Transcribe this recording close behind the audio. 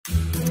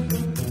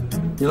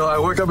You know, I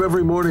wake up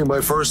every morning, my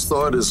first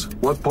thought is,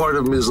 what part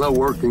of me is not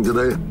working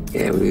today?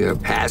 Yeah, we are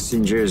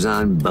passengers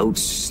on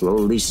boats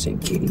slowly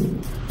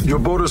sinking. Your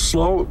boat is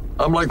slow?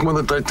 I'm like when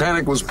the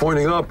Titanic was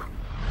pointing up.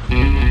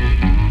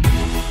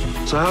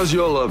 So how's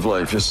your love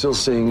life? You're still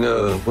seeing,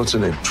 what's her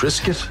name,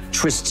 Trisket?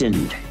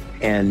 Tristan,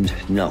 and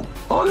no.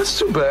 Oh, that's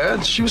too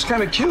bad. She was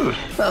kind of cute.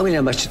 Well, we didn't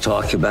have much to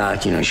talk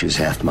about. You know, she was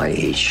half my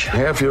age.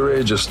 Half your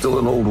age is still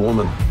an old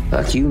woman.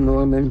 Like you,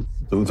 Norman.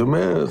 Do the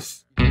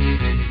math.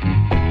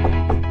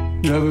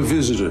 You have a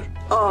visitor.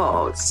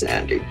 Oh,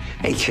 Sandy.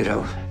 Hey,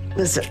 kiddo.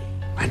 Listen,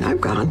 when I'm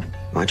gone,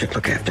 why don't you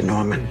look after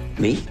Norman?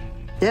 Me?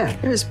 Yeah,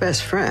 you're his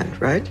best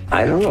friend, right?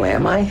 I don't know,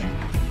 am I?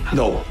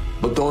 No,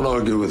 but don't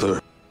argue with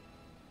her.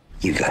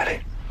 You got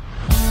it.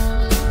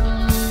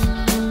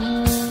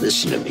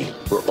 Listen to me.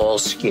 We're all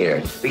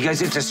scared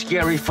because it's a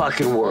scary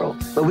fucking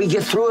world. But we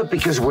get through it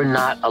because we're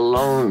not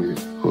alone.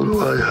 Who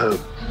do I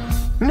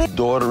have?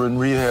 Daughter in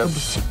rehab.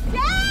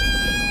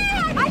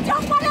 Dad! I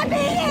don't want to be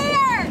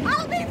here!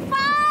 I'll be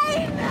fine!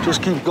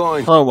 Just keep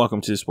going. Hello and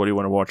welcome to this What Do You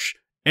Want to Watch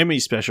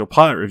Emmy special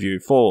pilot review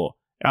for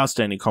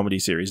Outstanding Comedy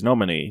Series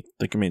nominee,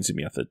 The Kominsky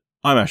Method.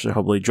 I'm Ashley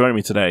Hobley. Joining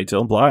me today,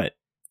 Dylan Blight.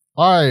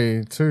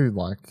 I too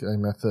like a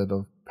method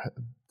of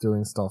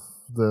doing stuff,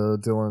 the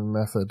Dylan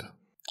method.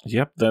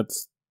 Yep,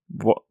 that's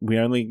what we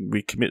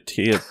commit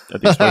here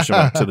at the Expression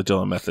Mark to the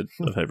Dylan method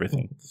of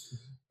everything.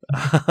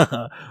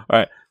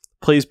 Alright,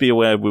 please be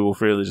aware we will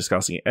freely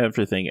discussing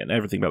everything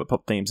about the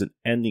pop themes and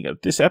ending of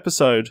this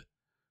episode.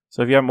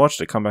 So if you haven't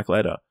watched it, come back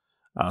later.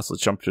 So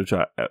let's jump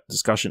to our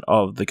discussion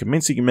of The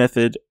Kominsky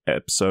Method,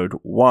 Episode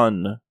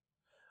 1,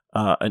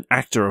 An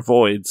Actor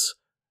Avoids,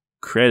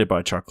 created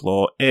by Chuck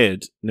Lorre,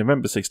 aired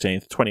November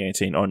 16th,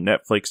 2018 on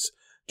Netflix,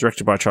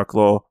 directed by Chuck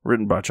Lorre,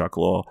 written by Chuck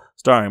Lorre,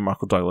 starring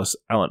Michael Douglas,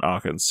 Alan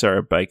Arkin,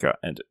 Sarah Baker,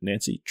 and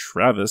Nancy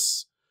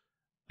Travis.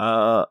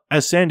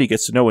 As Sandy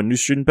gets to know a new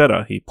student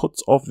better, he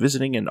puts off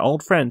visiting an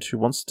old friend who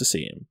wants to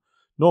see him.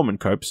 Norman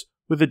copes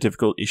with a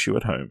difficult issue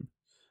at home.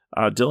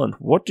 Dylan,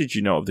 what did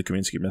you know of the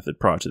Kominsky Method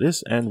prior to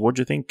this, and what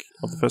did you think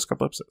of the first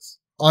couple episodes?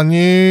 I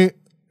knew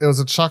it was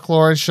a Chuck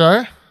Lorre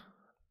show,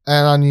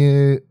 and I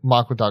knew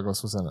Michael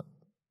Douglas was in it.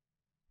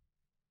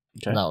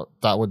 Okay. No,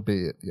 that would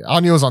be it. Yeah.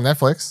 I knew it was on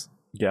Netflix.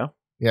 Yeah.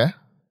 Yeah.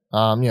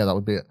 Yeah, that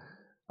would be it.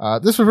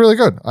 This was really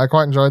good. I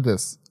quite enjoyed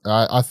this.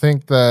 I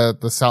think the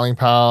selling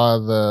power,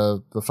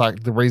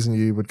 the reason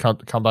you would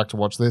come back to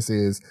watch this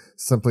is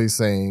simply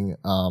seeing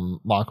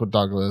Michael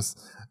Douglas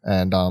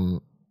and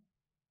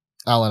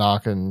Alan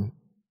Arkin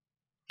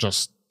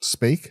just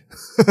speak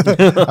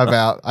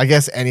about, I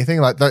guess, anything.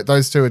 Like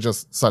those two are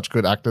just such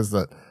good actors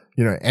that,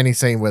 you know, any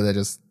scene where they're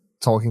just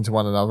talking to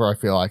one another, I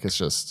feel like it's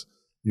just,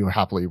 you'll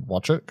happily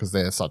watch it because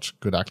they're such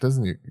good actors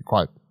and you're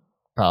quite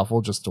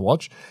powerful just to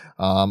watch.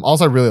 I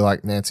also really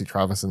like Nancy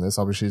Travis in this.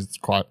 Obviously, she's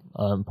quite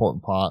an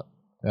important part,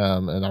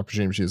 and I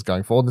presume she's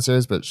going forward in the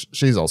series, but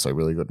she's also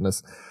really good in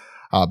this.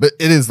 But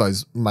it is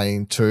those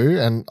main two,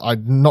 and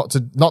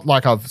not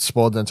like I've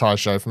spoiled the entire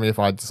show for me if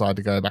I decide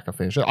to go back and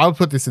finish it. I would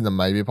put this in the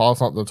maybe pile.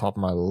 It's not at the top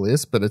of my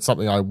list, but it's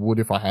something I would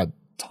if I had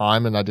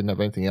time and I didn't have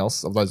anything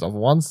else of those other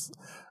ones.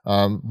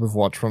 We've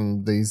watched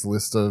from these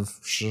list of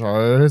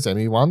shows,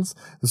 Emmy ones.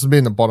 This would be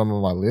in the bottom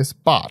of my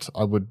list, but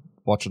I would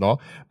watch it all.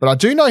 But I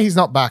do know he's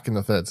not back in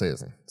the third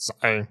season. So,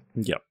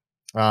 yep.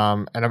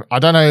 And I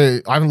don't know.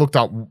 I haven't looked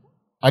up.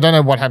 I don't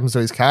know what happens to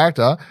his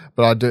character,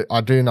 but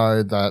I do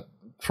know that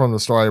from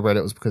the story I read,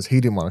 it was because he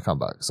didn't want to come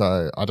back.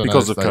 So I don't know.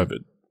 Because of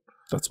COVID.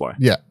 That's why.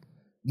 Yeah.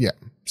 Yeah.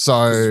 So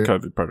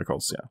COVID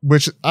protocols, yeah.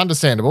 Which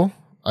understandable,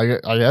 I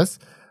guess.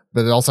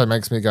 But it also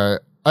makes me go,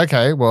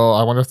 okay, well,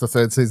 I wonder if the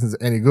third season's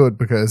any good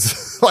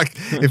because, like,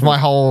 if my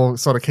whole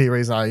sort of key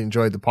reason I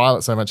enjoyed the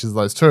pilot so much is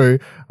those two,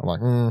 I'm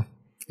like,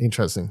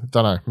 interesting.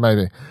 Don't know,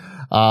 maybe.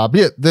 But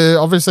yeah,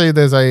 obviously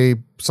there's a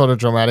sort of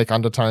dramatic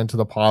undertone to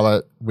the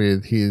pilot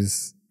with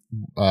his,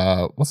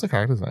 what's the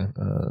character's name?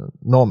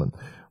 Norman.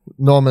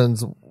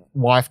 Norman's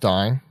wife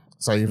dying.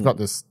 So you've got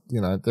this,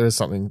 you know, there is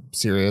something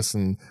serious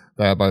and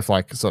they're both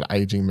like sort of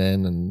aging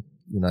men and,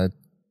 you know,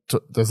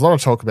 there's a lot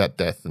of talk about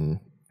death and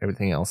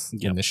everything else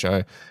in the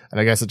show. And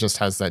I guess it just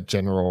has that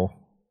general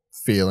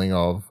feeling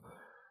of,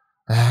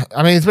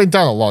 I mean, it's been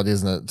done a lot,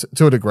 isn't it?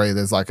 To a degree,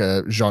 there's like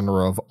a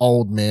genre of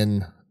old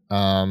men,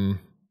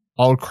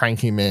 old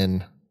cranky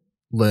men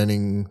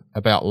learning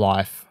about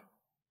life,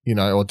 you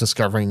know, or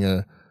discovering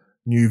a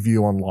new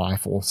view on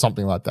life or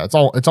something like that.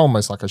 It's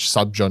almost like a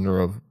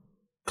subgenre of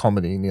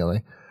comedy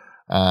nearly.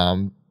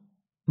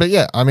 But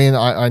yeah, I mean,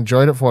 I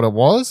enjoyed it for what it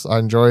was. I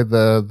enjoyed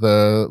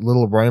the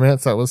little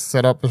romance that was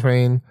set up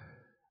between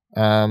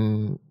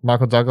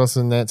Michael Douglas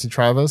and Nancy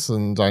Travis,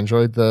 and I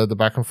enjoyed the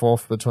back and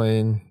forth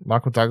between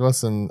Michael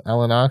Douglas and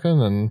Alan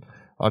Arkin, and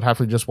I'd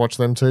happily just watch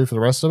them two for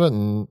the rest of it.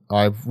 And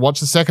I've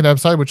watched the second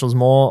episode, which was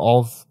more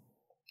of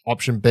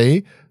option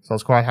B, so I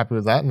was quite happy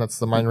with that, and that's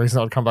the main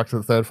reason I'd come back to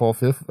the third, fourth,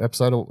 fifth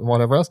episode or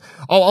whatever else.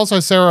 Oh, also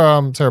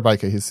Sarah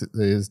Baker,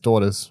 his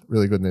daughter's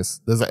really good in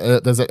this. There's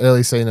an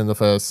early scene in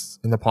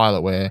the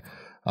pilot where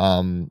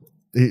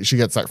she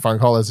gets that phone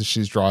call as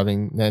she's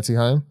driving Nancy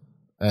home,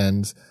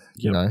 and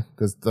You know,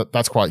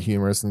 that's quite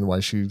humorous, and the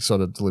way she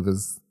sort of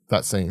delivers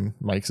that scene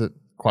makes it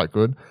quite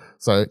good.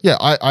 So yeah,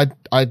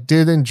 I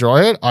did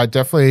enjoy it. I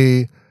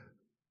definitely,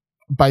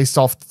 based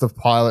off the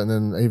pilot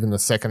and then even the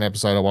second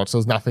episode I watched, there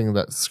was nothing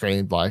that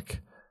screamed like,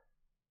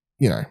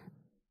 you know,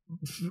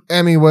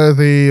 Emmy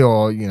worthy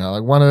or, you know,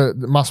 like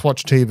must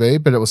watch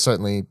TV, but it was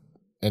certainly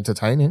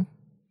entertaining.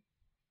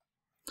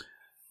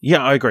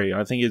 Yeah, I agree.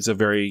 I think it's a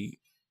very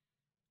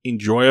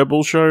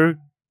enjoyable show,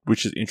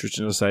 which is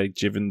interesting to say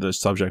given the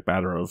subject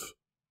matter of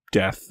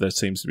death that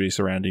seems to be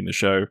surrounding the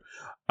show.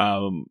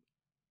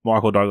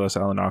 Michael Douglas,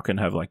 Alan Arkin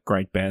have like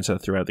great banter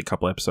throughout the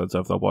couple episodes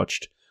I've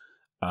watched.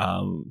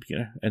 You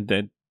know, and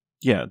then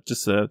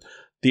just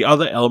the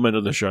other element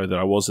of the show that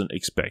I wasn't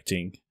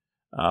expecting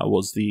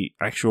was the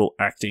actual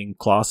acting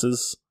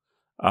classes,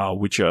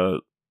 which are a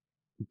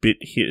bit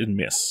hit and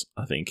miss.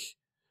 I think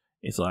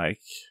it's like,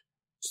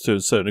 to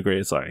a certain degree,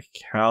 it's like,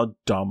 how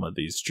dumb are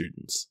these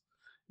students?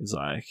 It's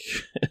like,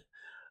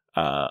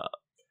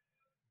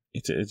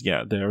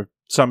 they're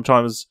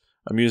sometimes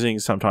amusing,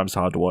 sometimes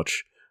hard to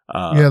watch.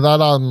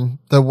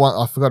 The one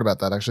I forgot about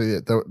that actually.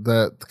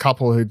 The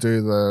couple who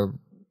do the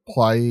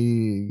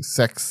play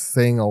sex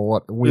thing or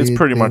what weird it's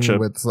pretty much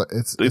it's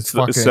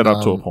fucking, set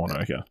up to a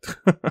porno, yeah.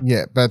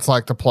 Yeah, but it's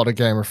like the plot of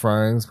Game of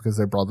Thrones because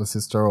they're brother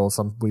sister or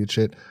some weird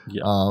shit.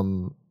 Yeah.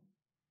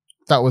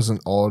 That was an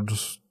odd,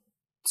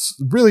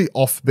 really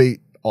offbeat,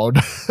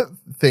 odd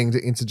thing to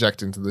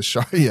interject into the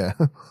show. Yeah.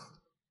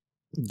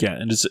 Yeah,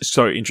 and it's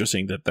so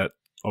interesting that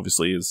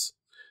obviously is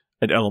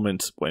an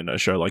element when a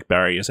show like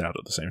Barry is out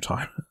at the same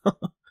time,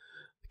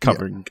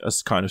 covering a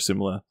kind of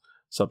similar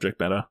subject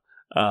matter.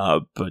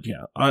 But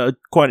yeah, I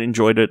quite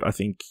enjoyed it. I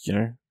think, you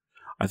know,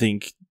 I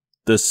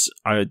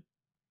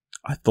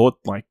thought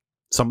like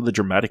some of the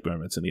dramatic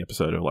moments in the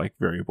episode are like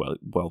very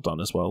well done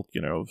as well.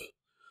 You know,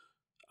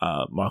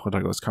 of Michael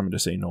Douglas coming to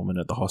see Norman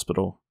at the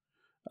hospital,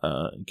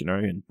 you know,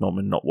 and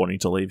Norman not wanting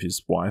to leave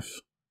his wife.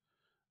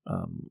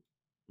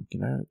 You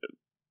know,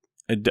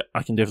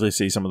 I can definitely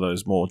see some of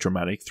those more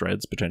dramatic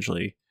threads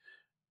potentially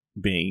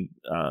being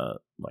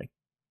like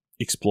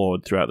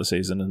explored throughout the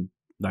season and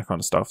that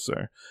kind of stuff. So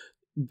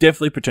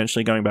definitely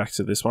potentially going back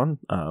to this one,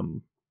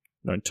 you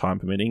know, time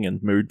permitting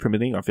and mood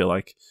permitting. I feel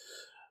like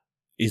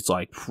it's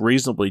like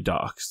reasonably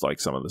dark, like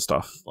some of the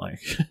stuff,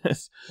 like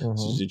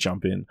to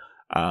jump in.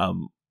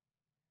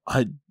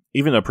 I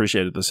even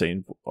appreciated the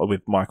scene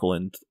with Michael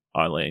and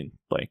Eileen,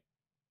 like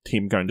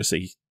him going to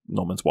see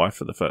Norman's wife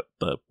for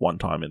the one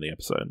time in the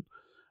episode,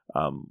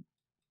 and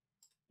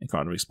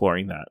kind of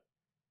exploring that.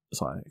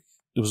 It's like,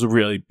 it was a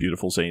really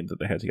beautiful scene that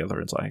they had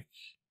together. It's like,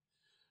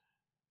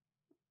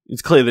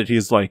 it's clear that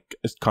he's like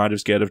kind of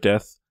scared of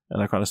death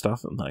and that kind of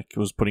stuff, and like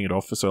was putting it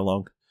off for so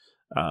long.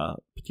 But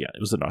yeah, it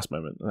was a nice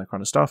moment and that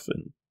kind of stuff.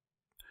 And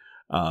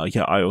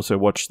yeah, I also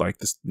watched like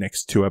this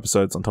next 2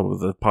 episodes on top of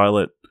the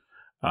pilot.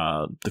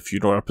 The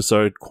funeral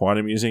episode, quite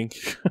amusing,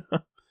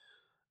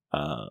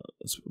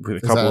 with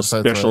a couple of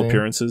special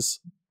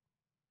appearances.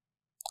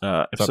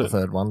 Is that the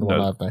third one? The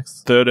one I have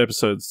next. Third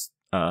episode's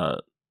no,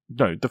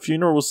 the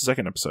funeral was the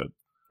second episode.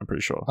 I'm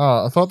pretty sure.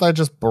 Oh, I thought they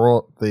just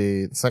brought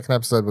the second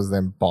episode was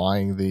them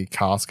buying the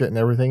casket and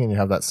everything, and you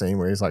have that scene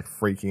where he's like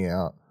freaking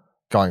out,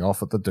 going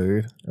off at the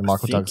dude, and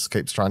Michael Douglas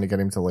keeps trying to get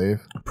him to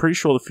leave. I'm pretty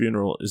sure the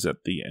funeral is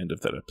at the end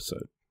of that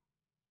episode.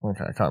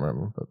 Okay, I can't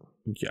remember, but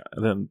yeah,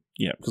 and then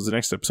because the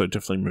next episode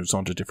definitely moves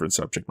on to different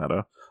subject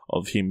matter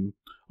of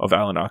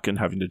Alan Arkin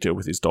having to deal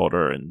with his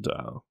daughter, and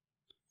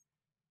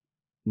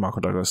Michael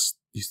Douglas.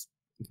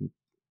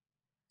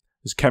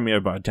 There's a cameo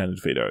by Danny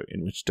DeVito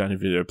in which Danny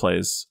DeVito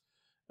plays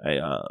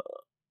a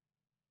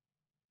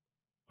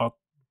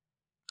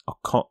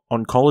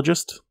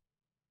oncologist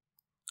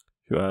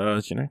who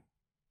you know,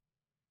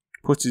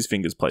 puts his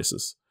fingers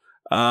places.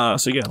 So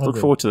yeah, look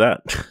forward to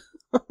that.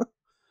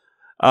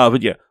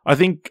 But yeah, I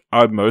think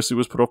I mostly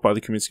was put off by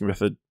the Kominsky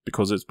Method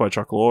because it's by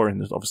Chuck Lorre,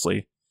 and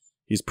obviously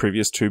his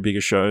previous 2 bigger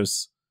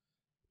shows,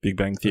 Big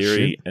Bang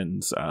Theory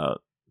and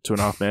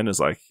 2.5 Men, is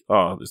like,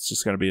 oh, it's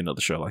just going to be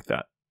another show like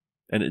that.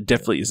 And it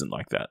definitely isn't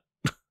like that.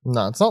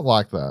 No, it's not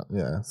like that.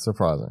 Yeah,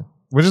 surprising.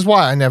 Which is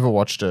why I never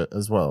watched it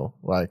as well.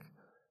 Like,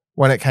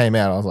 when it came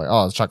out, I was like,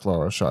 oh, it's Chuck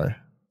Lorre's show.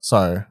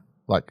 So,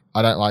 like,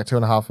 I don't like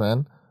 2.5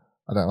 Men.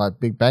 I don't like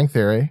Big Bang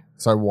Theory.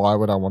 So why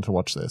would I want to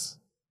watch this?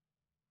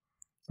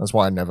 That's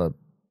why I never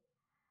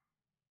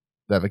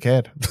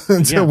cared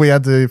until we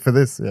had to for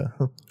this. Yeah.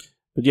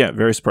 But yeah,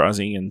 very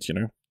surprising. And, you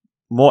know,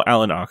 more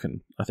Alan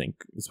Arkin, I think,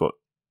 is what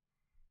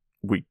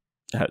we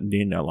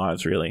need in our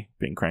lives, really,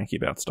 being cranky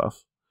about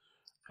stuff.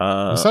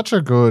 He's such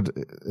a good.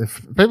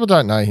 If people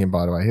don't know him,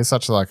 by the way, he's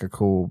such like a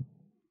cool.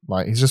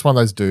 Like, he's just one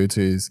of those dudes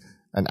who's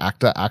an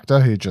actor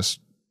who just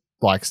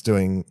likes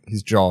doing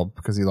his job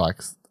because he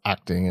likes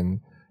acting, and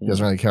he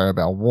doesn't really care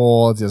about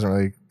awards. He doesn't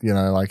really, you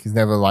know, like, he's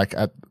never like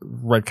at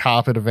red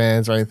carpet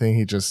events or anything.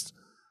 He just,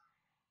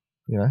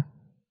 you know,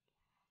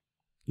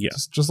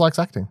 just likes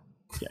acting.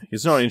 Yeah,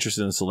 he's not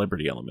interested in the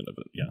celebrity element of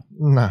it. Yeah,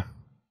 no.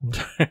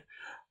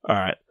 All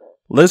right.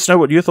 Let us know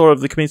what you thought of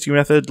the Kominsky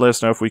Method. Let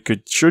us know if we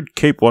should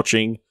keep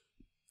watching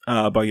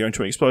by going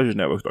to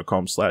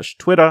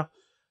explosionnetwork.com/Twitter.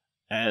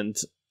 And,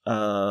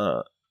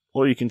 or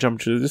you can jump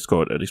to the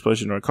Discord at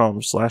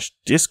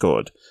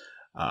explosion.com/Discord.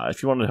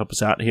 If you want to help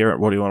us out here at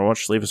What Do You Want to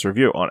Watch, leave us a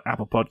review on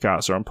Apple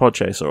Podcasts or on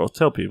Podchaser, or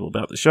tell people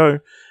about the show.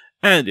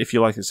 And if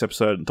you like this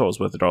episode and thought it was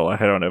worth $1,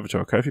 head on over to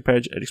our Ko-fi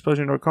page at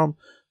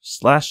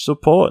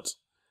explosion.com/support.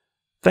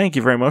 Thank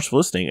you very much for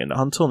listening, and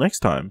until next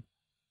time,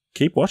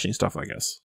 keep watching stuff, I guess.